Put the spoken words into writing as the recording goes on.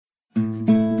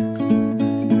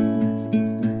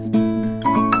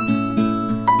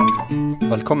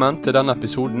Velkommen til denne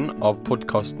episoden av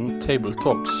podcasten Table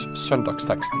Talks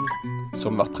Søndagsteksten,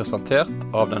 som vært presentert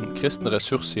av den kristne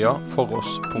ressurssida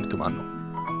foross.no.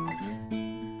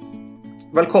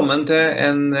 Velkommen til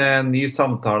en ny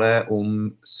samtale om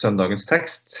Søndagens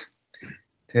tekst,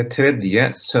 til tredje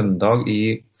søndag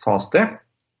i faste.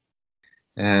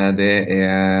 Det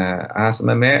jeg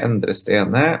som med, Endre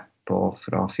Stene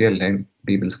fra Fjellheim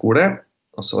Bibelskole,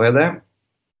 og så det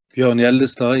Bjørn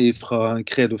Gjeldestad fra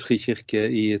Credo Frikirke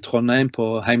i Trondheim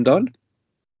på Heimdal.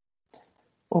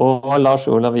 Og Lars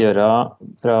Olav Gjøra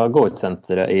fra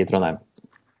Gårdsenteret i Trondheim.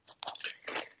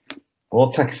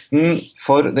 Og teksten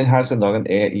for denne søndagen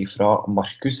fra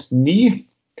Markus 9.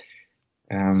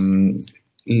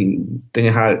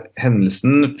 Denne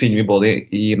hendelsen finner vi både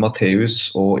i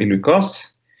Matteus og i Lukas.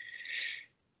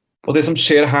 Og det som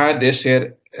skjer her, det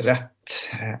skjer rett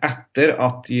etter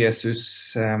at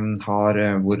Jesus har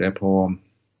vært på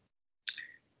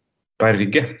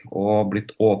berget og blitt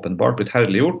åpenbart, blitt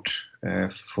herliggjort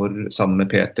sammen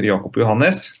med Peter, Jakob og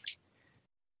Johannes.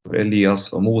 Elias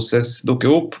og Moses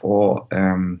dukker opp, og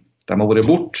de har vært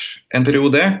bort en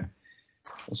periode.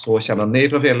 Og så kommer de ned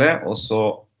fra fjellet, og så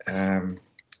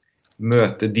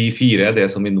møter de fire det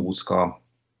som vi nå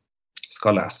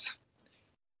skal lese.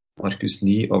 Markus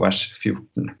 9 og vers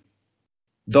 14.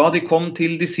 Da de kom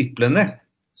til disiplene,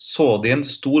 så de en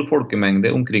stor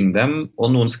folkemengde omkring dem, og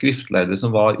noen skriftlærde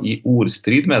som var i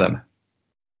ordstrid med dem.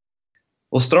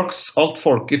 Og straks alt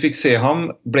folket fikk se ham,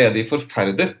 ble de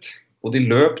forferdet, og de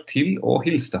løp til og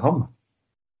hilste ham.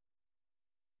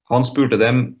 Han spurte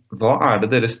dem, hva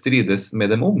det dere strides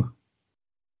med dem om?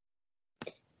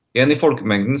 En i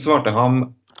folkemengden svarte ham,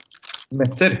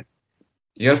 Mester,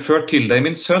 jeg har ført til deg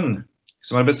min sønn,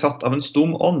 som besatt av en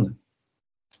stum ånd.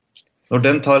 Når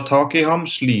den tar tak i ham,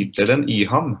 sliter den i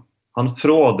ham. Han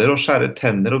fråder og skjærer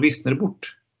tenner og visner bort.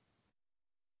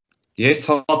 Jeg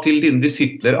sa til dine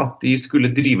disipler at de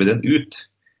skulle drive den ut,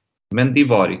 men de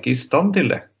var ikke i stand til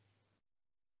det.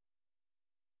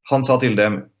 Han sa til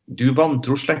dem, du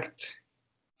vantro slekt,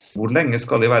 hvor lenge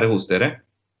skal jeg være hos dere?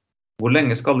 Hvor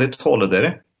lenge skal jeg tåle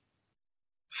dere?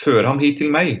 Før ham hit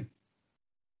til meg.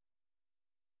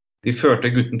 De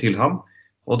førte gutten til ham,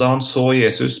 og da han så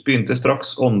Jesus, begynte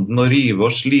straks ånden å rive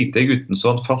og slite i gutten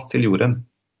så han falt til jorden,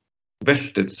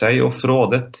 veltet seg og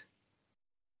frådet.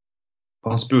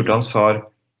 Og han spurte hans far,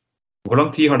 hvor lang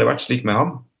tid har det vært slik med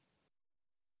ham?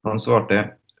 Han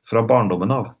svarte, fra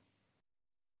barndommen av.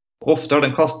 Ofte har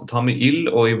den kastet ham i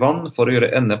ild og i vann for å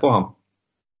gjøre ende på ham.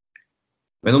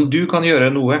 Men om du kan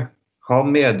gjøre noe, ha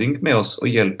medynk med oss og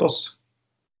hjelp oss.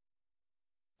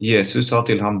 Jesus sa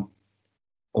til ham,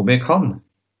 om jeg kan.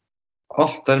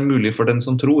 Alt mulig for den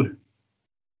som tror.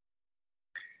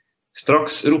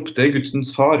 Straks ropte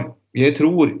Gudsens far, jeg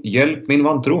tror, hjelp min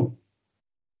vantro.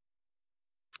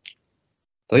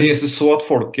 Da Jesus så at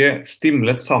folket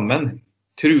stimlet sammen,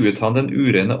 truet han den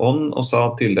urene ånd og sa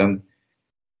til dem,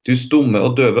 du stumme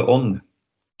og døve ånd,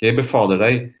 jeg befaler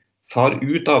deg, far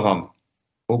ut av ham,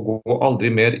 og gå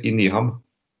aldri mer inn i ham.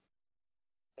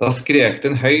 Da skrek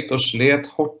den høyt og slet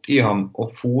hardt i ham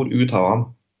og for ut av ham.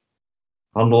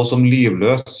 Han lå som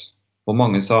livløs, og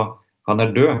mange sa, han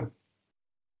død.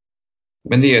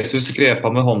 Men Jesus grep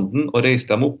ham med hånden og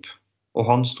reiste ham opp, og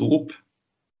han sto opp.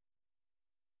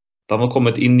 Da han var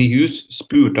kommet inn i hus,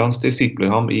 spurte hans disipler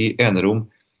ham i enerom,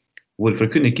 hvorfor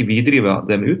kunne ikke vi drive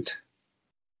dem ut?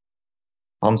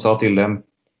 Han sa til dem,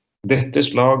 dette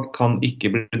slag kan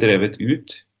ikke bli drevet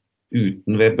ut,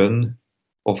 uten ved bønn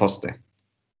og faste.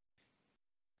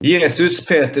 Jesus,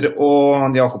 Peter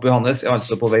og Jakob og Johannes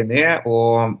altså på vei ned,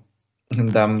 og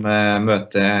de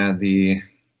møter de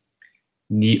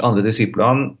 9 andre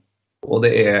disiplene, og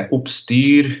det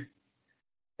oppstyr,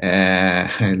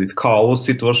 litt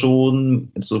kaos-situasjon,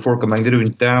 en stor folkemengde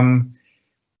rundt dem.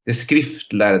 Det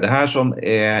skriftlærde her som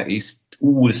i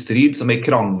ordstrid, som i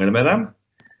krangel med dem.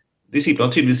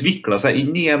 Disiplene har tydeligvis viklet seg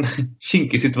inn i en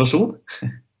kinkig situasjon.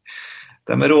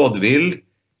 De rådvill.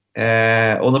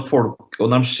 Og når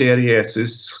de ser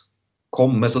Jesus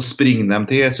komme, så springer de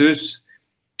til Jesus.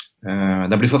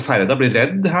 De blir forferdet, blir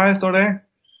redd her, står det.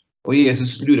 Og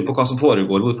Jesus lurer på hva som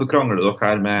foregår. Hvorfor krangler dere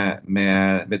her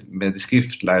med de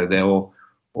skriftlærde, og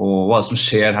hva som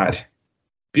skjer her?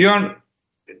 Bjørn,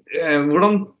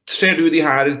 hvordan ser du de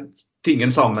her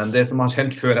tingene sammen? Det som har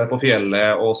kjent før her på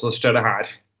fjellet, og så skjer det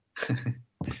her.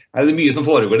 Det mye som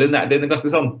foregår? Det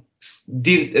ganske sånn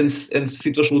en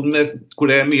situasjon hvor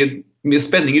det mye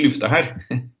spenning i lufta her,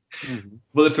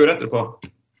 både før og etterpå.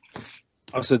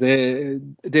 Altså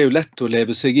det jo lett å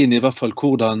leve seg inn i hvert fall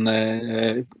hvordan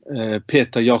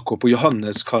Peter, Jakob og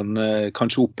Johannes kan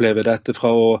kanskje oppleve dette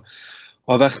fra å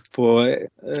har vært på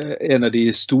en av de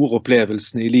store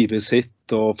opplevelsene i livet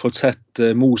sitt og fått sett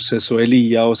Moses og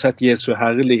Elia og sett Jesu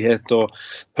herlighet og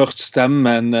hørt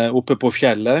stemmen oppe på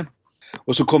fjellet.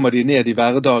 Og så kommer de ned i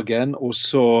hverdagen og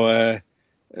så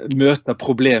møter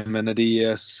problemene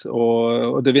deres,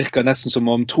 og det virker nesten som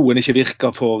om troen ikke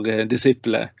virker for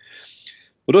disipler.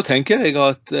 Og da tenker jeg i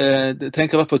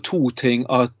hvert fall to ting,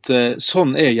 at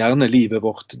sånn gjerne livet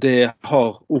vårt. Det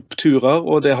har oppturer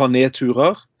og det har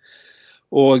nedturer.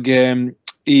 Og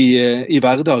i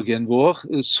hverdagen vår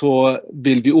så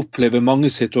vil vi oppleve mange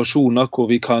situasjoner hvor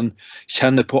vi kan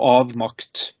kjenne på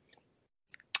avmakt.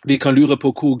 Vi kan lure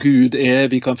på hvor Gud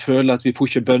vi kan føle at vi får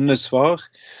ikke bønnesvar.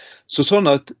 Så sånn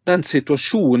at den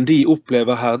situasjonen de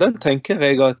opplever her, den tenker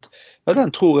jeg at,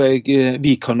 den tror jeg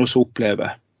vi kan også oppleve.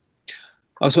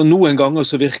 Altså noen ganger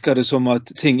så virker det som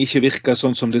at ting ikke virker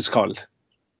sånn som det skal.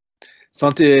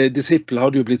 Disipler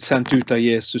hadde jo blitt sendt ut av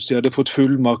Jesus, de hadde fått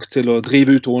fullmakt til å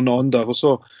drive ut ånder, og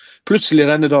så plutselig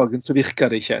denne dagen så virker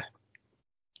det ikke.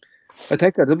 Jeg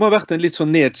tenker at det må ha vært en litt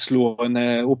sånn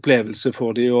nedslående opplevelse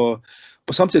for dem, og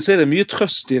samtidig så det mye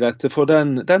trøst i dette, for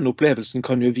den opplevelsen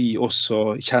kan jo vi også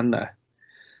kjenne.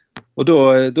 Og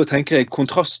da tenker jeg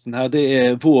kontrasten her,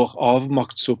 det vår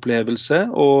avmaktsopplevelse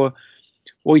og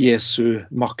Jesu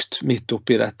makt midt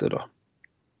oppi dette da.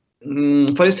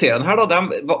 Fariseerne her da,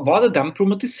 hva det de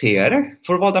problematiserer?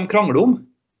 For hva de krangler om?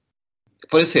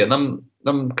 Fariseerne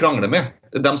de krangler med.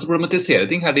 Det de som problematiserer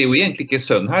ting her, det jo egentlig ikke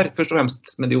sønnen her, først og fremst,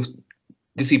 men det jo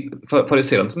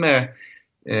fariseerne som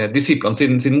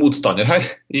disiplene sin motstander her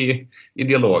i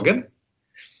dialogen.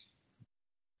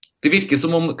 Det virker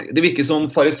som om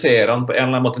fariseerne på en eller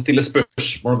annen måte stiller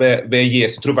spørsmål ved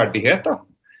Jesu troverdighet da.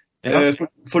 Ja.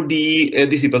 Fordi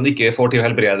disiplene ikke får til å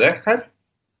helbrede her.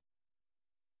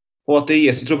 Og at det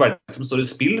Jesu troverdighet som står i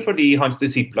spill fordi hans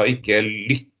disipler ikke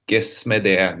lykkes med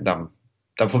det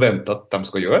de forventer at de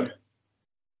skal gjøre.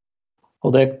 Og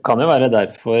det kan jo være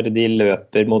derfor de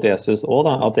løper mot Jesus også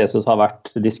da, at Jesus har vært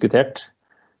diskutert.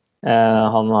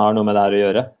 Han har noe med det her å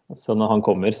gjøre. Så når han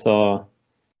kommer så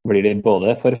blir de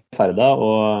både forferdet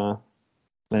og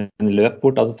løp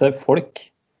bort. Altså det folk.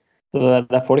 Så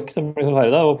det folk som blir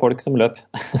forferdet og folk som løp.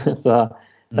 Så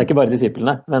det ikke bare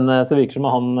disiplene. Men så virker det som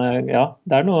han,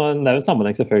 det er jo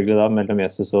sammenheng selvfølgelig da, mellom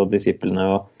Jesus og disiplene.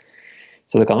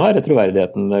 Så det kan være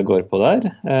troverdigheten det går på der.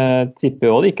 Tipper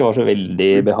jo det ikke var så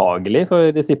veldig behagelig for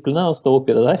disiplene å stå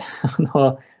oppi det der. Og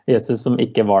Jesus som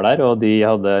ikke var der, og de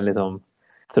hadde liksom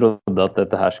trodde at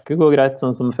dette her skulle gå greit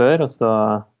sånn som før, og så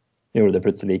gjorde det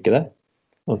plutselig ikke det.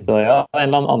 Og så en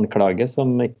eller annen anklage som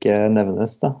ikke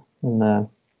nevnes da. Men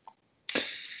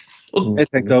jeg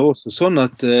tenker også sånn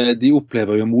at de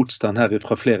opplever jo motstand her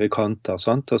fra flere kanter,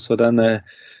 sant? Altså denne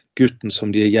gutten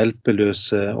som de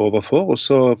hjelpeløse overfor, og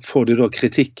så får de da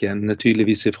kritikken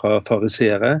tydeligvis fra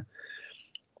fariseere.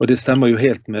 Og det stemmer jo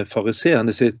helt med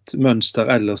fariseerne sitt mønster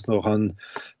ellers når han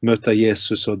møter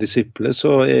Jesus og disipler,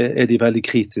 så de veldig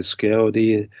kritiske, og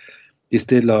de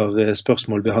stiller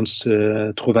spørsmål ved hans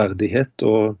troverdighet,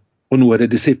 og nå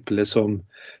det disiplene som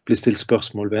blir stilt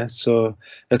spørsmål ved. Så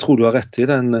jeg tror du har rett i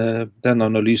den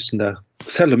analysen der,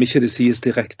 selv om ikke det sies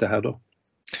direkte her da.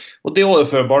 Og det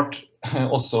overførbart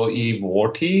også i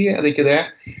vår tid, det ikke det?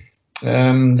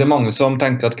 Det mange som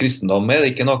tenker at kristendom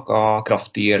det ikke noe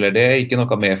kraftig, eller det ikke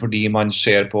noe med fordi man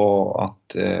ser på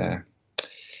at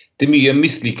det mye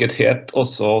mislykkethet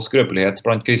også, og skrøpelighet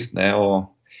blant kristne, og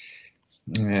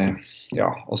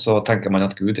så tenker man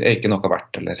at Gud ikke noe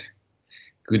verdt, eller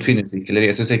Gud finnes ikke, eller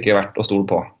Jesus ikke verdt å stole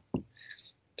på.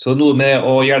 Så noe med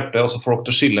å hjelpe også folk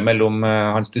til å skille mellom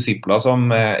hans disipler som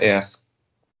har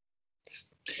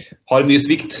mye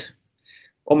svikt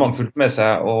og mangfullt med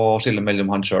seg, og skille mellom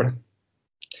han selv.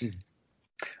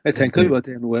 Jeg tenker jo at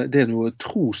det noe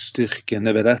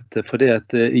trosstyrkende ved dette, for det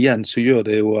at igjen så gjør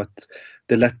det jo at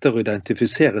det lettere å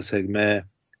identifisere seg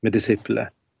med disiplene.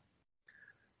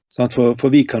 For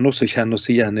vi kan også kjenne oss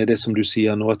igjen i det som du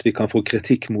sier nå, at vi kan få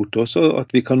kritikk mot oss, og at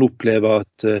vi kan oppleve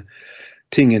at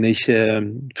tingene ikke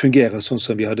fungerer sånn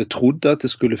som vi hadde trodd at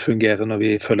det skulle fungere når vi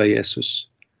følger Jesus.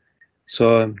 Så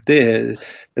jeg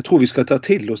tror vi skal ta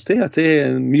til oss det, at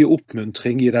det mye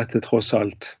oppmuntring i dette tross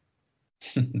alt.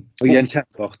 Og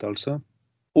gjenkjennbart altså.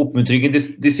 Oppmuntring i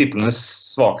disiplenes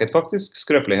svakhet faktisk,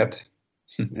 skrøpelighet.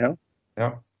 Ja,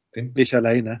 fint. Vi ikke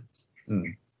alene.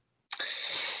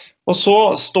 Og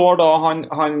så står da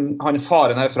han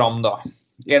faren her fram da,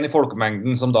 en i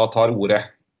folkemengden som da tar ordet,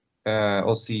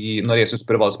 og sier, når Jesus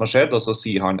spør hva som har skjedd, og så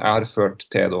sier han, jeg har ført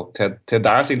til deg,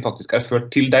 sier han faktisk, jeg har ført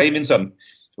til deg, min sønn.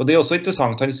 Og det også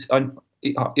interessant,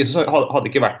 Jesus hadde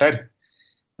ikke vært der,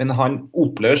 men han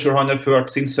opplever selv han har ført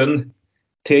sin sønn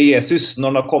til Jesus når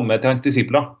han har kommet til hans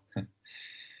disipler.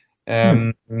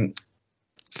 Men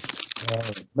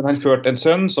han førte en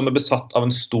sønn som besatt av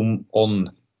en stum ånd.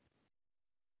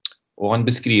 Og han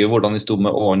beskriver hvordan i stumme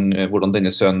ånd, hvordan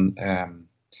denne sønnen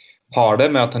har det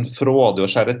med at han fråder og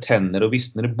skjærer tenner og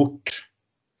visner bort.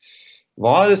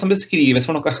 Hva det som beskrives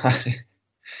for noe her?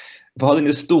 Hva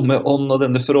denne stumme ånd og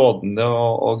denne frådende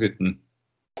og gutten?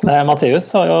 Matteus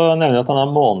har jo nevnt at han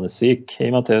er månesyk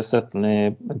i Matteus 17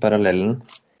 i parallellen.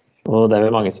 Og det er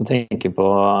vel mange som tenker på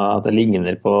at det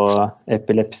ligner på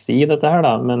epilepsi, dette her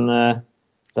da. Men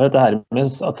det er dette her med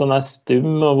at han er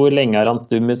stum, og hvor lenge er han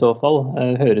stum i så fall?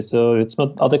 Det høres jo ut som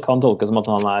at det kan tolkes som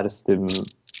at han er stum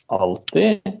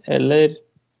alltid, eller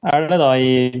er det da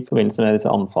i forbindelse med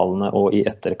disse anfallene og i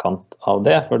etterkant av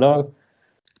det? For da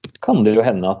kan det jo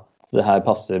hende at det her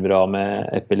passer bra med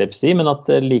epilepsi, men at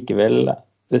det likevel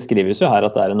beskrives jo her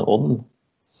at det er en ånd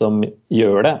som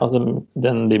gjør det. Altså,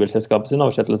 den bibelselskapet sin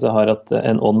oversettelse har at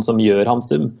en ånd som gjør ham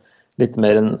stum. Litt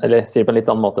mer eller sier på en litt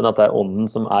annen måte enn at det er ånden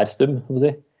som er stum,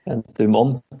 si. En stum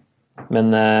ånd.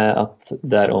 Men at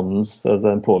det er åndens,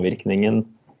 altså påvirkningen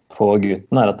på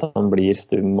gutten er at han blir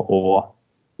stum og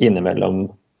innimellom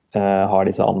har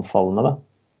disse anfallene. Da.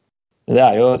 Det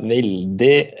er jo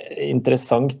veldig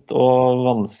interessant og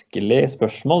vanskelig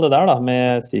spørsmål det der da,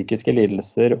 med psykiske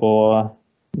lidelser og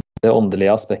det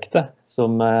åndelige aspektet,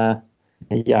 som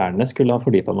jeg gjerne skulle ha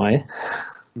fordypet meg i.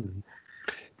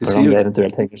 Hvordan det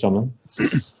eventuelt henger sammen.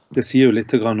 Det sier jo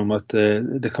litt om at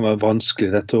det kan være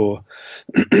vanskelig dette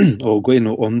å gå inn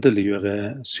og åndeliggjøre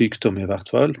sykdom i hvert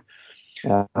fall.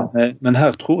 Ja. Men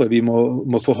her tror jeg vi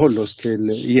må forholde oss til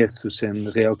Jesus sin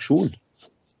reaksjon.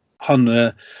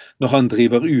 Når han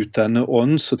driver ut denne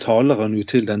ånd, så taler han jo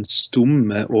til den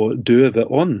stumme og døve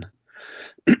ånd.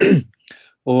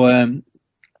 Og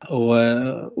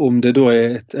om det da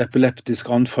er et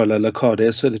epileptisk anfall eller hva det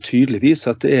er, så er det tydeligvis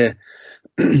at det er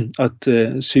at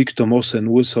sykdom også er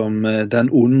noe som den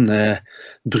onde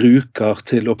bruker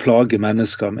til å plage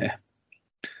mennesker med.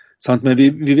 Men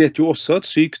vi vet jo også at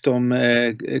sykdom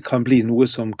kan bli noe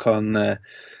som kan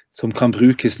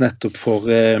brukes nettopp for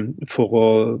å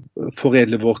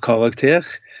foredle vår karakter.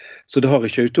 Så det har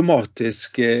ikke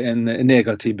automatisk en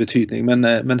negativ betydning,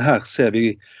 men her ser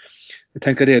vi, jeg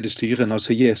tenker det er det styrende,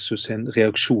 altså Jesus sin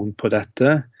reaksjon på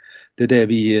dette. Det er det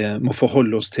vi må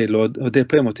forholde oss til, og det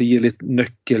på en måte gir litt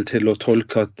nøkkel til å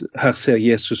tolke at her ser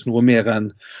Jesus noe mer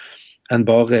enn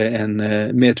bare en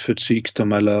medfødt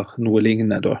sykdom eller noe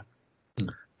lignende da.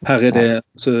 Her er det,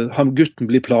 så gutten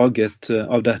blir plaget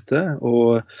av dette,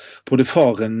 og både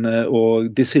faren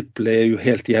og disipler er jo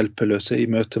helt hjelpeløse i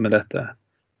møte med dette.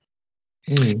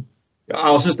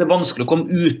 Ja, jeg synes det er vanskelig å komme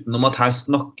utenom at her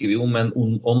snakker vi om en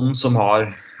ånd som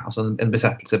har en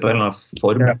besettelse på en eller annen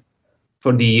form. Ja.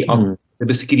 Fordi at det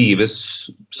beskrives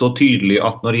så tydelig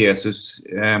at når Jesus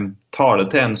taler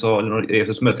til en, eller når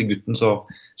Jesus møter gutten, så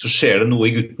skjer det noe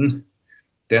i gutten.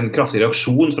 Det er en kraftig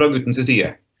reaksjon fra guttens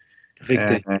side.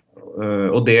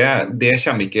 Og det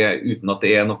kommer ikke uten at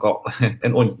det er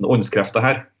en åndskrefter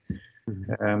her.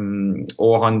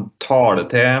 Og han taler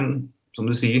til en, som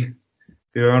du sier,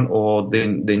 Bjørn, og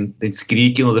den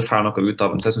skriken, og det fer noe ut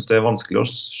av den. Så jeg synes det er vanskelig å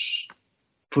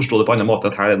forstå det på en annen måte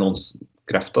at her er noen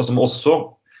krefter som også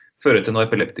fører til noe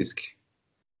epileptisk.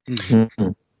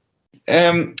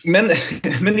 Men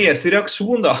Jesu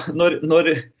reaksjon da, når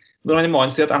han i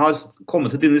mannen sier at jeg har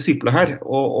kommet til dine disipler her,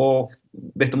 og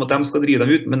vet om at de skal drive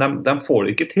dem ut, men de får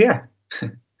det ikke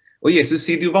til. Og Jesus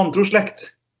sier, du vantro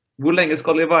slekt, hvor lenge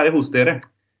skal jeg være hos dere?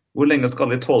 Hvor lenge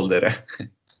skal jeg tåle dere?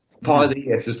 Hva er det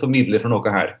Jesus formidler for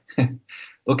noe her?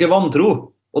 Dere er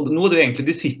vantro, og nå er det egentlig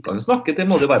disiplene snakker, det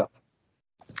må det være.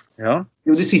 Ja. Det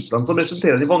er jo disiplene som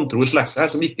representerer de vantro slekter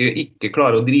her, som ikke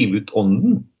klarer å drive ut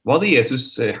ånden. Hva er det Jesus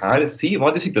her sier? Hva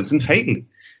er disiplene sin feil?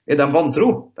 Er de vantro?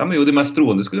 De er jo de mest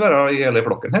troende skulle være i hele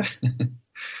flokken her.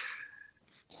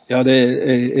 Ja,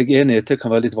 jeg er enig i at det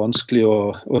kan være litt vanskelig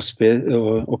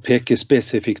å peke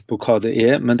spesifikt på hva det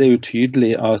er, men det er jo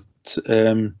tydelig at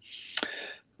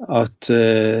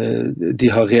de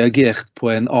har reagert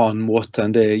på en annen måte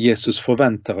enn det Jesus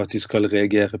forventer at de skal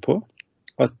reagere på.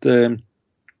 At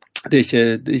det er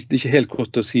ikke helt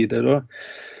godt å si det da.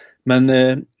 Men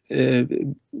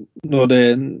når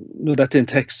dette er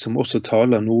en tekst som også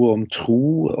taler noe om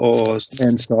tro, og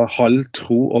en sa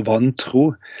halvtro og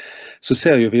vantro, så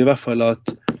ser jo vi i hvert fall at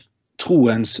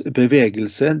troens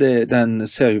bevegelse, den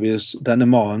ser vi hos denne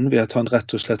mannen ved at han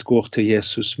rett og slett går til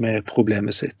Jesus med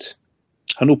problemet sitt.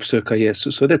 Han oppsøker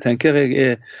Jesus, og det tenker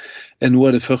jeg er noe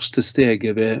av det første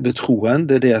steget ved troen,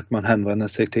 det er det at man henvender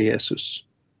seg til Jesus.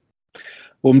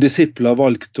 Om disipler har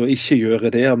valgt å ikke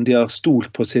gjøre det, om de har stolt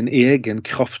på sin egen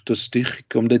kraft og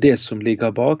styrke, om det er det som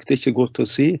ligger bak, det er ikke godt å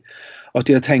si. At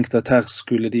de har tenkt at her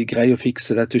skulle de greie å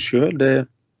fikse dette selv,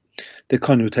 det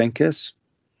kan jo tenkes.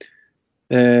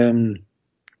 Men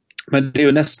det er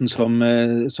jo nesten som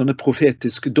sånne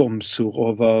profetiske domsord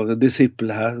over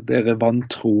disipler her. Dere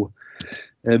vantro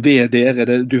ved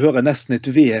dere. Du hører nesten et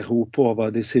vedrop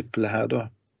over disipler her da.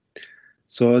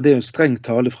 Så det er jo strengt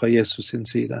tale fra Jesus sin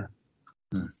side.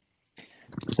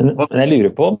 Men jeg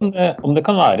lurer på om det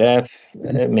kan være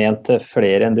ment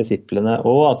flere enn disiplene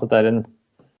også. Altså at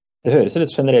det høres jo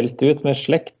litt generelt ut med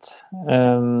slekt.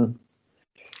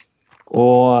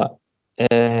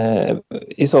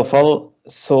 I så fall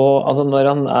altså når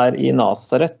han er i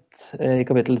Nazaret, i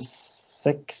kapittel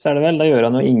 6 er det vel, da gjør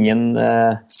han jo ingen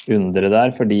undre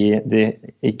der, fordi de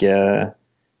ikke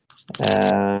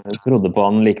trodde på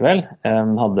han likevel.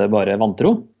 Hadde bare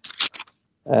vantro.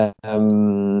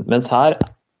 Mens her,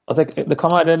 altså det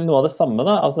kan være noe av det samme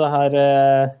da, altså her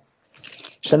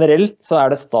generelt så er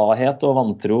det stahet og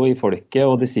vantro i folket,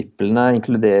 og disiplene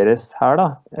inkluderes her da,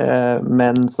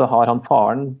 men så har han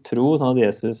faren tro, sånn at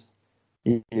Jesus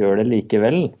gjør det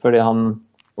likevel, fordi han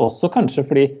også kanskje,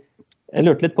 fordi jeg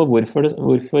lurte litt på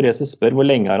hvorfor Jesus spør hvor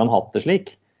lenge har han hatt det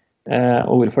slik,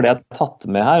 og hvorfor det er tatt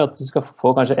med her, at du skal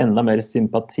få kanskje enda mer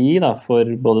sympati da, for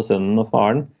både sønnen og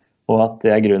faren, og at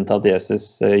det er grunnen til at Jesus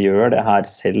gjør det her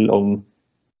selv om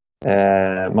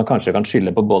man kanskje kan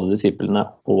skylde på både disiplene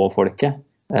og folket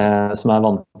som er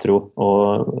vantro og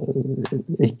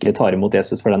ikke tar imot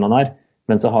Jesus for den han er,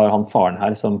 men så har han faren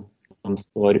her som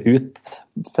står ut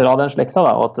fra den slekta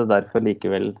da, og at det derfor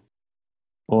likevel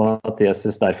og at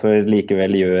Jesus derfor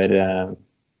likevel gjør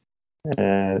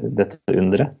dette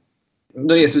underet.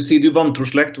 Når Jesus sier du vantro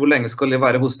slekt, hvor lenge skal jeg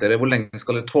være hos dere, hvor lenge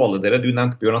skal jeg tåle dere? Du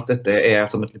nevnte, Bjørn, at dette er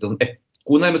som et litt sånn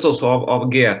ekko nærmest også av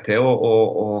GT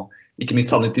og ikke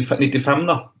minst Salme 95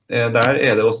 da. Der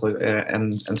er det også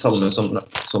en salme som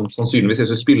sannsynligvis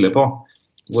Jesus spiller på,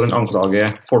 hvor han anklager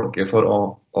folket for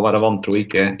å være vantro og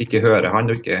ikke høre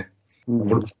han, og ikke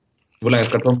hvor lenge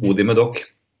skal jeg tålmodig med dere.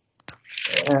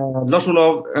 Lars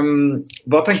Olav,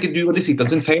 hva tenker du og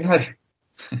disiplene sin feil her?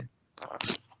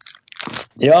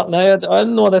 Ja, noe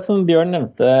av det som Bjørn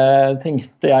nevnte,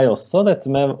 tenkte jeg også,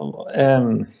 dette med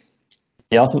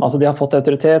altså de har fått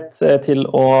autoritet til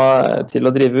å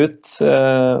drive ut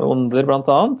ånder blant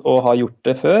annet, og har gjort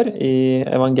det før i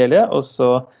evangeliet, og så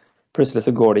plutselig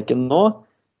så går det ikke nå,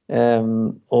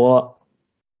 og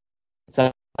så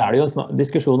er det jo en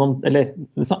diskusjon om, eller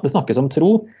det snakkes om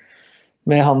tro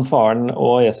med han faren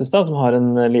og Jesus da, som har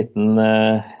en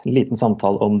liten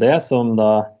samtale om det, som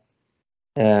da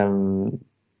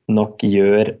nok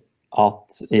gjør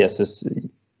at Jesus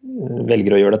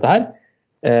velger å gjøre dette her.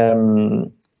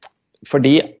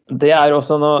 Fordi det er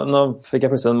også, nå fikk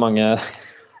jeg plutselig mange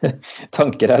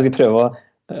tanker her, jeg skal prøve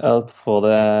å få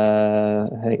det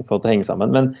til å henge sammen,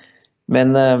 men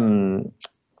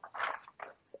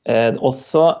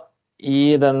også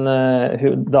i den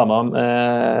dama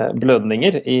med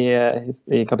blødninger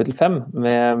i kapittel 5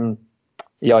 med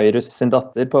Jairus sin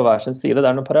datter på hver sin side. Det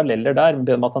er noen paralleller der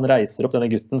med at han reiser opp denne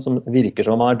gutten som virker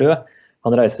som om han er død.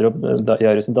 Han reiser opp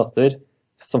Jairus sin datter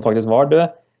som faktisk var død,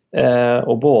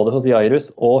 og både hos Jairus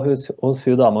og hos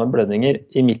hun dama med blødninger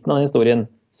i midten av historien,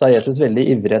 så er Jesus veldig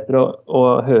ivrig etter å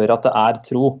høre at det er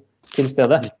tro til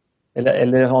stede.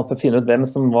 Eller han skal finne ut hvem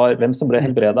som ble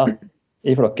helbredet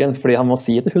i flokken, fordi han må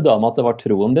si til hun dama at det var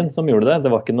troen din som gjorde det,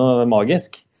 det var ikke noe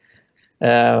magisk.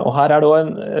 Og her er det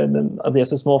at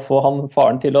Jesus må få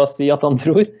faren til å si at han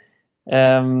tror.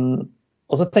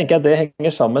 Og så tenker jeg det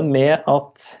henger sammen med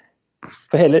at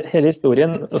for hele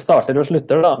historien starter og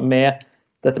slutter da, med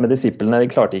dette med disiplene,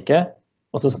 de klarte ikke,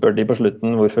 og så spør de på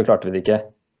slutten hvorfor klarte vi det ikke.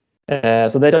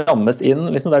 Så det rammes inn,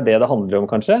 liksom det er det handler om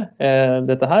kanskje,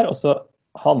 dette her, og så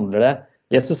handler det,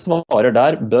 Jesus svarer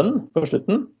der bønn på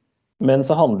slutten, men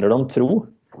så handler det om tro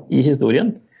i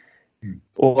historien,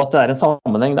 og at det er en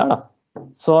sammenheng der da.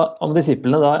 Så om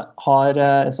disiplene da har,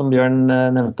 som Bjørn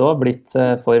nevnte også, blitt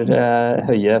for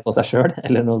høye på seg selv,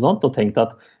 eller noe sånt, og tenkt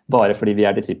at bare fordi vi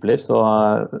er disipler, så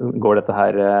går dette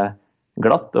her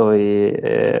glatt, og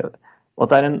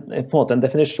at det er på en måte en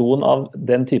definisjon av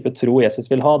den type tro Jesus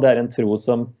vil ha, det er en tro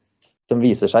som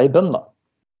viser seg i bønn da.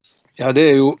 Ja, det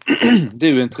er jo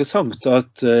interessant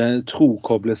at tro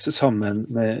kobles sammen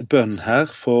med bønn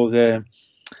her, for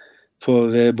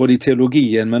både i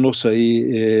teologien, men også i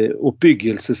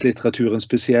oppbyggelsslitteraturen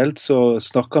spesielt, så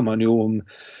snakker man jo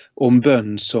om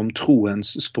bønn som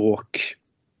troens språk.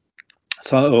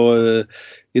 Og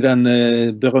i den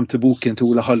berømte boken til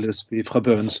Ole Hallesby fra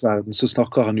Bønnens verden, så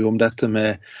snakker han jo om dette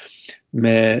med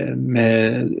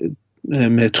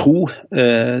med tro,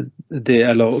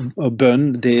 eller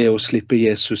bønn, det å slippe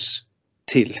Jesus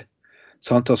til.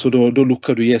 Sant? Altså, da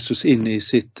lukker du Jesus inn i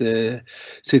sitt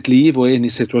liv og inn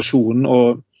i situasjonen.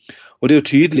 Og det er jo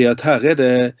tydelig at her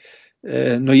det,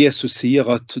 når Jesus sier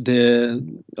at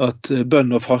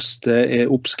bønn og faste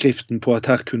oppskriften på at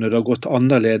her kunne det gått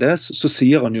annerledes, så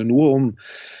sier han jo noe om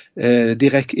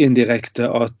indirekte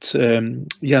at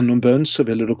gjennom bønn så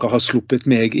ville dere ha sluppet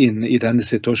meg inn i denne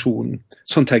situasjonen.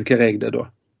 Sånn tenker jeg det da.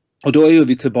 Og da jo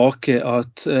vi tilbake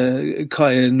at hva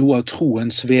noe av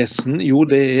troens vesen? Jo,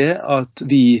 det at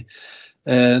vi,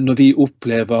 når vi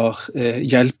opplever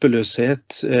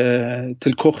hjelpeløshet,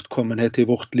 tilkortkommenhet i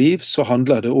vårt liv, så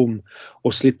handler det om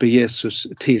å slippe Jesus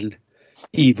til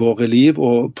i våre liv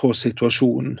og på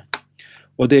situasjonen.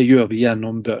 Og det gjør vi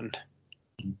gjennom bønn.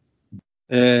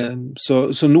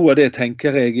 Så noe av det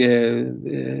tenker jeg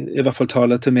i hvert fall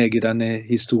taler til meg i denne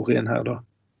historien her da.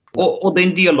 Og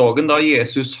den dialogen da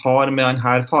Jesus har med han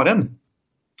her faren,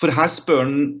 for her spør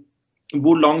han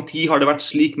hvor lang tid har det vært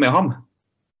slik med ham?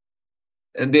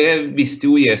 Det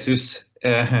visste jo Jesus,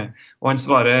 og han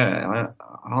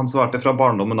svarte fra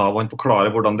barndommen av, og han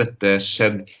forklarer hvordan dette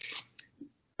skjedde.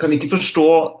 Kan ikke forstå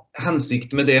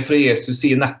hensikten med det, for Jesus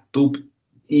sier nettopp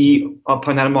i at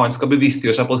han her mannen skal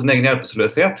bevisstgjøre seg på sin egen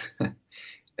hjelpeløshet,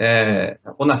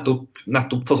 og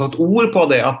nettopp få satt ord på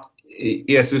det at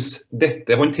Jesus,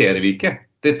 dette håndterer vi ikke,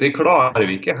 dette klarer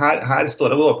vi ikke, her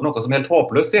står det over noe som er helt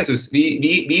håpløst, Jesus, vi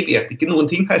vet ikke noen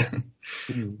ting her.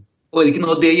 Og det ikke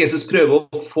noe av det Jesus prøver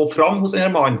å få fram hos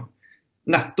denne mannen,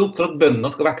 nettopp for at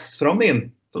bønnene skal vekse fram inn,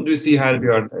 som du sier her,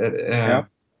 Bjørn,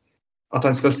 at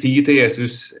han skal si til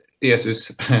Jesus,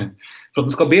 for at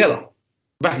han skal be da,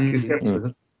 vekkes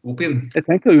hjelpeløshet opp inn. Jeg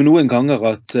tenker jo noen ganger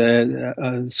at,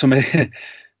 som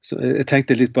jeg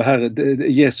tenkte litt på her,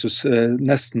 Jesus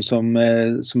nesten som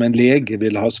en lege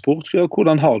ville ha spurt, ja,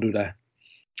 hvordan har du det?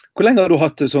 Hvor lenge har du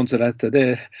hatt det sånn som dette?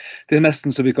 Det nesten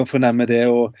så vi kan fornemme det.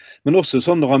 Men også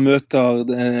sånn når han møter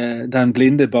den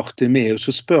blinde Bartimeus,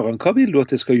 så spør han, hva vil du at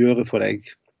jeg skal gjøre for deg?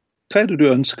 Hva det du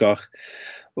ønsker?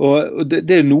 Og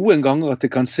det noen ganger at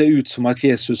det kan se ut som at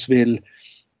Jesus vil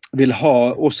ha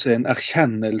også en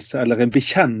erkjennelse eller en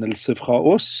bekjennelse fra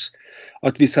oss,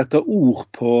 at vi setter ord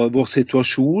på vår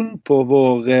situasjon, på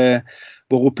vår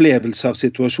opplevelse av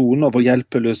situasjonen og vår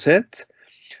hjelpeløshet,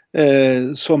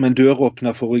 som en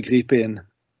døråpner for å gripe inn.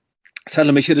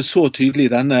 Selv om ikke det så tydelig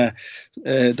i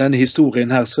denne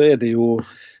historien her, så det jo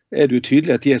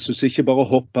tydelig at Jesus ikke bare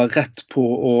hopper rett på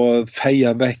og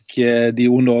feier vekk de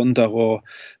onde ånder,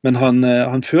 men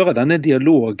han fører denne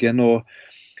dialogen, og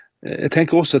jeg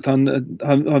tenker også at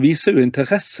han viser jo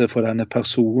interesse for denne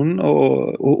personen,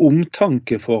 og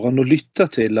omtanke for han, og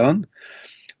lytter til han.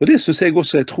 Og det synes jeg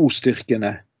også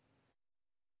trosstyrkende.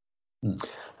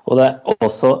 Og det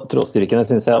også trosstyrkende,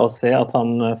 synes jeg, å se at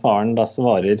faren da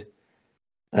svarer,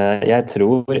 jeg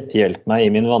tror, hjelp meg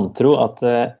i min vantro, at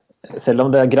selv om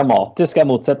det grammatisk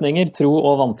motsetninger, tro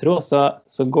og vantro, så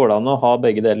går det an å ha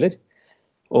begge deler.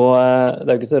 Og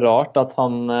det jo ikke så rart at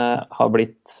han har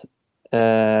blitt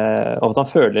og at han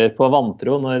føler på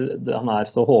vantro når han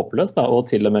så håpløs da, og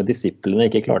til og med disiplene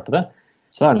ikke klarte det,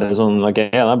 så det sånn,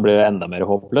 ok, da blir det enda mer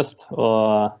håpløst,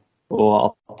 og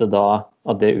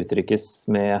at det uttrykkes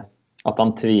med at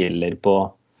han tviler på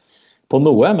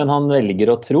noe, men han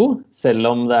velger å tro,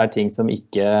 selv om det ting som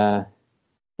ikke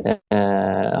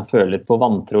han føler på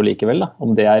vantro likevel da.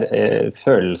 Om det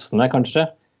følelsene kanskje,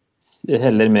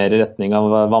 heller mer i retning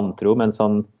av vantro, mens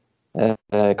han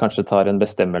kanskje tar en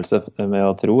bestemmelse med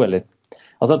å tro, eller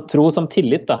altså tro som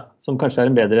tillit da, som kanskje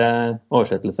en bedre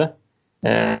oversettelse,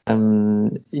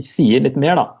 sier litt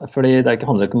mer da, fordi det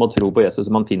handler ikke om å tro på Jesus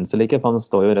som han finnes eller ikke, for han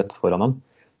står jo rett foran ham,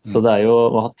 så det jo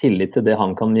å ha tillit til det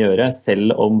han kan gjøre,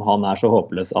 selv om han så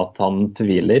håpløs at han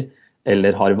tviler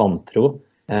eller har vantro,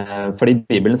 fordi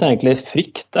Bibelen så egentlig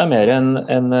frykt mer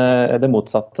enn det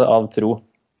motsatte av tro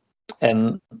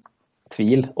enn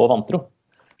tvil og vantro.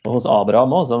 Og hos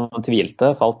Abraham også, som tvilte,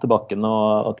 falt til bakken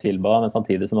og tilba, men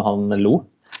samtidig som han lo,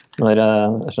 når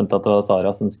jeg skjønte at det var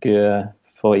Sara som skulle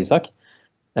få Isak.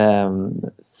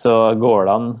 Så går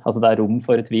det an, altså det rom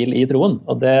for tvil i troen,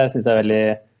 og det synes jeg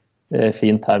veldig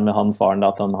fint her med han faren,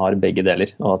 at han har begge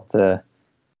deler, og at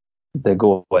det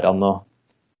går an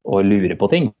å lure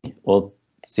på ting, og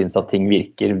synes at ting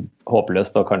virker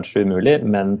håpløst og kanskje umulig,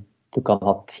 men du kan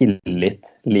ha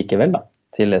tillit likevel da,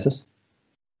 til Jesus.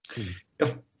 Ja,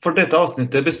 for dette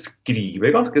avsnittet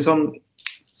beskriver ganske sånn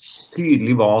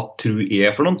tydelig hva tro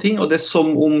for noen ting, og det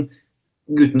som om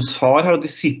Guttens far her og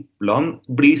disiplene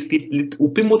blir stilt litt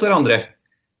opp imot hverandre.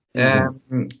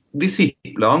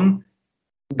 Disiplene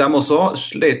De også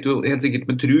slet jo helt sikkert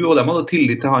med tro, og de hadde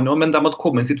tillit til han også, men de hadde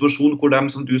kommet i en situasjon hvor de,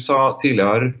 som du sa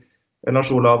tidligere,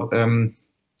 Lars Olav,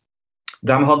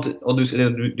 de hadde, og du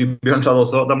Bjørn sa det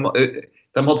også, de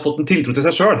hadde fått en tiltro til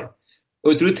seg selv.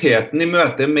 Og autoriteten i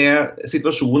møte med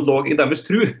situasjonen lå i deres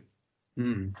tro.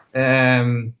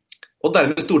 Og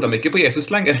dermed stolte de ikke på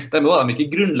Jesus lenger. Dermed var de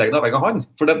ikke grunnleggende avhengig av han,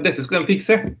 for dette skulle de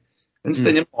fikse. Mens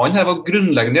denne mannen her var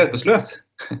grunnleggende hjelpeløs.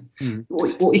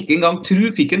 Og ikke engang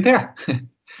tro fikk han til.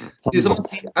 Det er som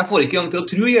at jeg får ikke engang til å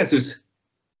tro Jesus.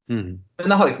 Men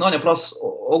jeg har ikke noen annen plass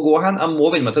å gå hen. Jeg må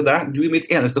vende meg til deg. Du er mitt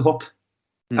eneste håp.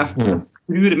 Jeg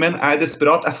tror, men jeg er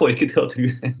desperat. Jeg får ikke til å tro.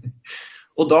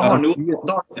 Og da har han jo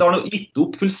gitt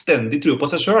opp fullstendig tro på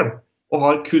seg selv, og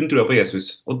har kun tro på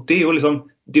Jesus. Og det er jo liksom,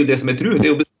 det er jo det som er tro. Det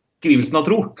er jo beskrivelsen av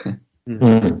tro.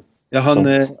 Ja,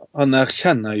 han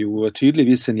erkjenner jo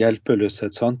tydeligvis sin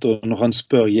hjelpeløshet, sant? Og når han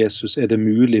spør Jesus, er det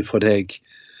mulig for deg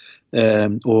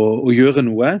å gjøre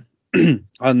noe?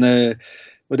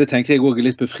 Og det tenker jeg også er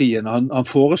litt befriende. Han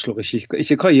foreslår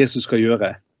ikke hva Jesus skal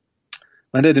gjøre,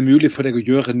 men er det mulig for deg å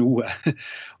gjøre noe?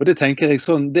 Og det tenker jeg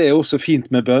sånn, det er også fint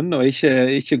med bønn, og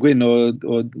ikke gå inn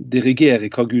og dirigere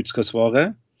hva Gud skal svare.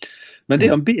 Men det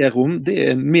han ber om, det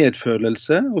er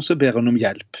medfølelse, og så ber han om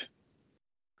hjelp.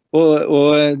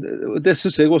 Og det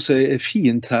synes jeg også er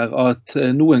fint her, at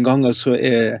noen ganger så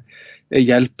er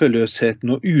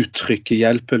hjelpeløsheten og uttrykke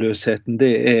hjelpeløsheten,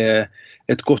 det er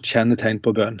et godt kjennetegn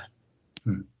på bønn.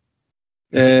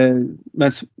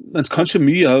 Mens kanskje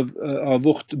mye av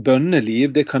vårt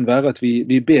bønneliv, det kan være at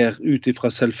vi ber ut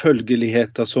ifra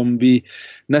selvfølgeligheter som vi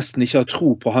nesten ikke har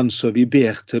tro på han som vi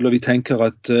ber til, og vi tenker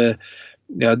at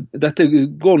ja, dette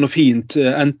går noe fint,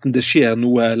 enten det skjer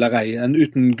noe eller ei,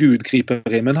 uten Gud griper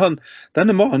i. Men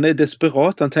denne mannen er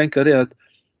desperat, han tenker det at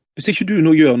hvis ikke du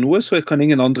nå gjør noe, så kan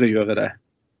ingen andre gjøre det.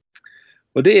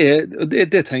 Og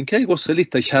det tenker jeg også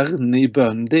litt av kjernen i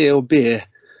bønn, det er å be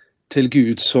til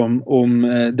Gud som om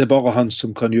det er bare han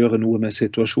som kan gjøre noe med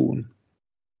situasjonen.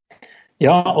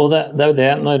 Ja, og det er jo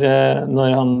det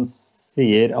når han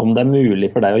sier om det er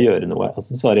mulig for deg å gjøre noe, og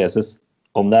så svarer Jesus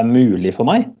om det er mulig for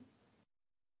meg.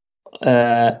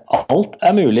 Alt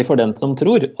er mulig for den som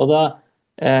tror, og da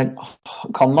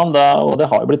kan man da, og det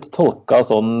har jo blitt tolket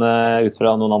sånn ut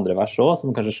fra noen andre vers også,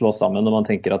 som kanskje slås sammen når man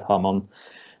tenker at har man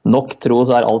nok tro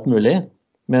så er alt mulig,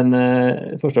 men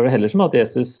forstår det heller som at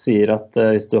Jesus sier at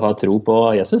hvis du har tro på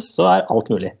Jesus så er alt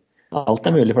mulig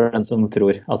for den som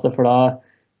tror, altså for da,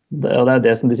 og det er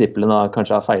det som disiplene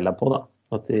kanskje har feilet på da,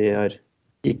 at de har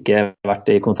ikke vært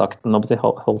i kontakten og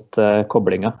holdt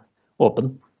koblinga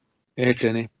åpen. Jeg er helt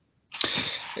enig.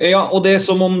 Ja, og det er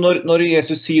som om når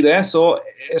Jesus sier det, så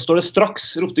står det straks,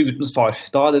 ropte Guttens far.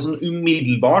 Da er det sånn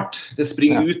umiddelbart, det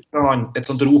springer ut fra han, et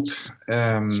sånt rop.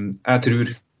 Jeg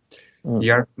tror,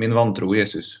 hjelp min vantro,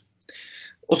 Jesus.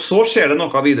 Og så skjer det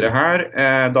noe videre her.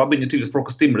 Da begynner tydeligvis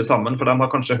folk å stimle sammen, for de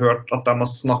har kanskje hørt at de har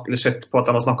sett på at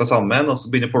de har snakket sammen, og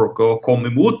så begynner folk å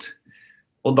komme imot.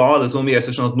 Og da er det som om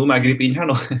Jesus skjønner at nå må jeg gripe inn her,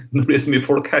 nå blir det så mye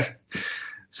folk her.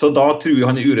 Så da tror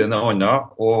han i urene ånda,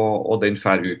 og den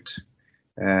fer ut.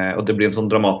 Og det blir en sånn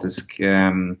dramatisk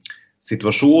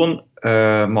situasjon.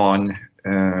 Mannen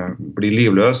blir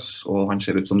livløs, og han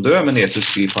ser ut som død, men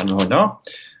Jesus griper han med hånda,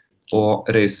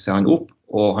 og reiser han opp,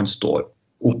 og han står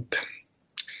opp.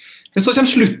 Men så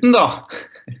kommer slutten da.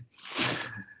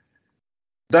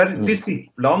 Der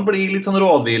disiplene blir litt sånn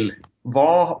rådvill.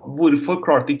 Hvorfor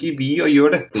klarte ikke vi å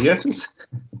gjøre dette, Jesus?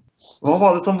 Hva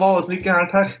var det som ikke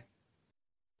er her?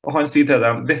 Og han sier til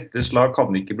dem, dette slag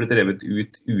kan ikke bli drevet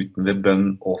ut uten ved bønn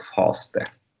og faste.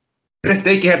 Dette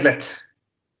er ikke helt lett,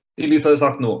 i lys av det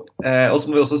sagt nå. Og så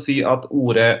må vi også si at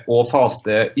ordet å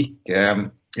faste ikke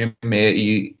er med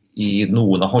i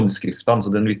noen av håndskriftene,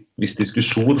 så det er en viss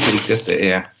diskusjon for ikke dette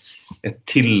er et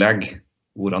tillegg,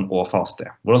 ordene å faste.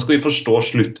 Hvordan skal vi forstå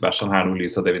sluttversene her nå, i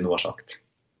lys av det vi nå har sagt?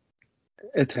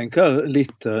 Jeg tenker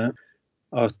litt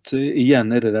at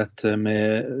igjen er det dette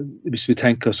med, hvis vi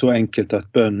tenker så enkelt at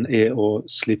bønn er å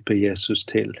slippe Jesus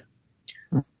til,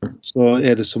 så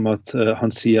er det som at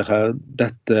han sier her,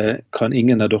 dette kan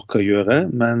ingen av dere gjøre,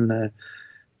 men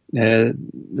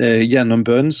gjennom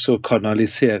bønn så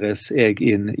kanaliseres jeg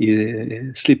inn,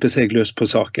 slippes jeg løs på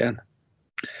saken.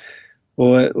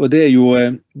 Og det er jo,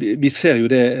 vi ser jo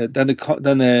det,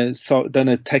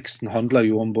 denne teksten handler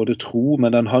jo om både tro,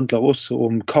 men den handler også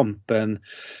om kampen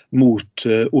mot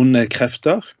onde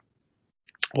krefter.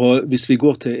 Og hvis vi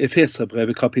går til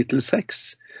Efeserbrevet kapittel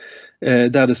 6,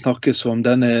 der det snakkes om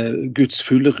denne Guds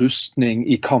fulle rustning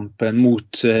i kampen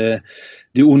mot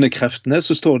de onde kreftene,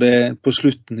 så står det på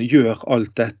slutten, gjør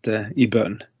alt dette i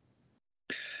bønn.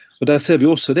 Og der ser vi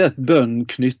også det at bønn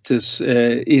knyttes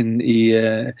inn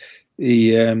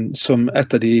som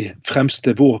et av de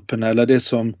fremste våpene, eller det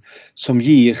som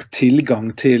gir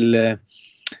tilgang til,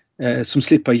 som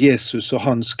slipper Jesus og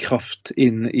hans kraft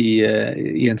inn i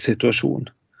en situasjon.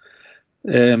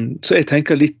 Så jeg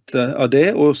tenker litt av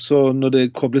det, og så når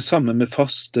det kobler sammen med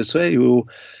faste, så jo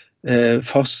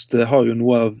faste har jo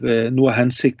noe av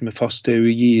hensikten med faste å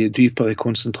gi dypere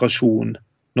konsentrasjon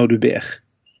når du ber.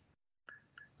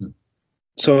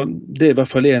 Så det i hvert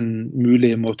fall en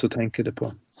mulig måte å tenke det på.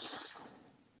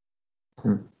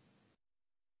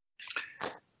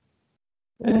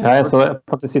 Jeg så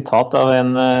faktisk sitat av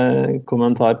en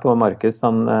kommentar på Markus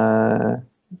som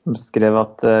skrev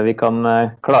at vi kan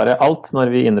klare alt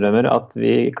når vi innrømmer at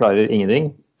vi klarer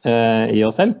ingenting i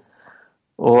oss selv,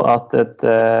 og at et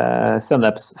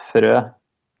sennepsfrø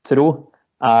tro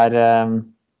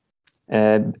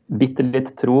bitte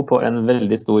litt tro på en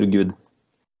veldig stor Gud.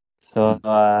 Så,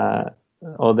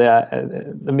 og det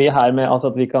mye her med altså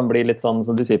at vi kan bli litt sånn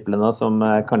som disiplene som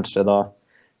kanskje da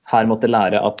her måtte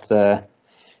lære at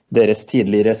deres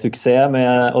tidligere suksess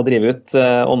med å drive ut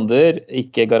ånder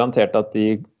ikke garanterte at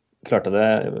de klarte det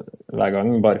hver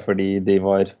gang bare fordi de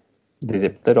var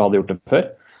disipler og hadde gjort det før,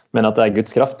 men at det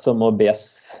Guds kraft som må bes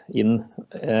inn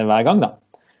hver gang da,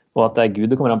 og at det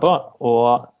Gud det kommer an på,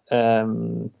 og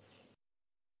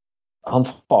han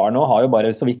far nå har jo bare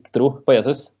så vidt tro på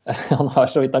Jesus. Han har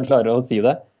så vidt han klarer å si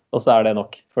det, og så det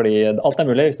nok. Fordi alt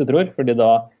mulig hvis du tror, fordi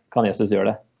da kan Jesus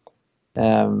gjøre det.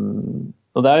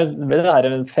 Og det det her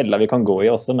en fella vi kan gå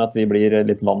i også, med at vi blir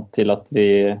litt vant til at vi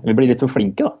blir litt for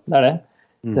flinke, da. Det det.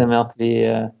 Det med at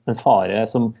en fare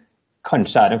som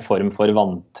kanskje en form for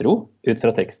vantro, ut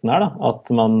fra teksten her, da. At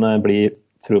man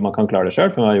tror man kan klare det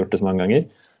selv, for man har gjort det så mange ganger.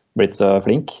 Blitt så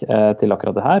flink til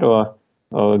akkurat det her,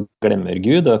 og glemmer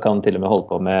Gud, og kan til og med holde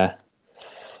på med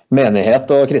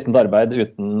menighet og kristent arbeid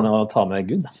uten å ta med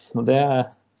Gud. Og det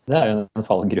jo en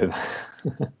fallgruve.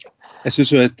 Jeg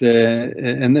synes jo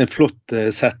en flott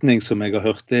setning som jeg har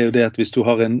hørt, det jo det at hvis du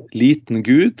har en liten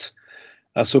Gud,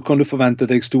 så kan du forvente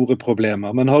deg store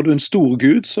problemer. Men har du en stor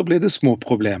Gud, så blir det små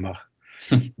problemer.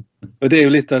 Og det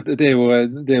jo litt at, det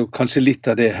jo kanskje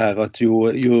litt av det her, at jo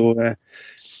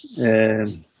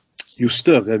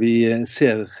større vi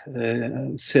ser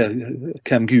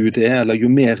hvem Gud eller jo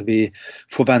mer vi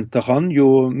forventer han,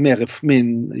 jo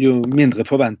mindre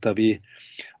forventer vi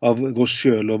av oss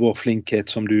selv og vår flinkhet,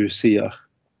 som du sier.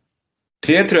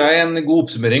 Det tror jeg en god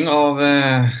oppsummering av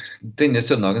denne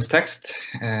søndagens tekst.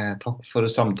 Takk for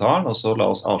samtalen, og så la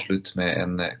oss avslutte med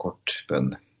en kort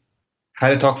bønn.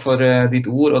 Herre, takk for ditt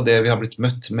ord og det vi har blitt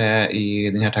møtt med i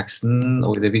denne teksten,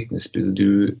 og i det vitnesbyrdet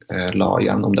du la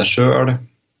igjen om deg selv,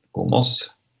 om oss,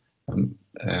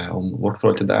 om vårt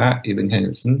forhold til deg i den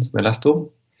hendelsen som jeg leste om.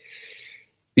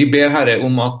 Vi ber Herre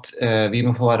om at vi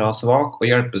må få være svak og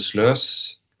hjelpeløs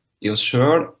i oss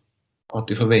selv, og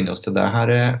at vi får vende oss til deg,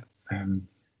 Herre,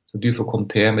 så du får komme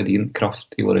til med din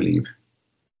kraft i våre liv.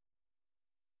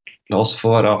 La oss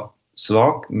få være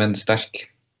svak, men sterk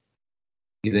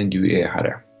i den du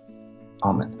Herre.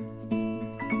 Amen.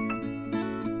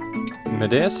 Med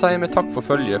det sier vi takk for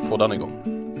følget for denne gang.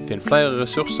 Finn flere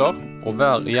ressurser, og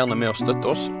vær gjerne med å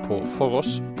støtte oss på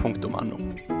foross.no.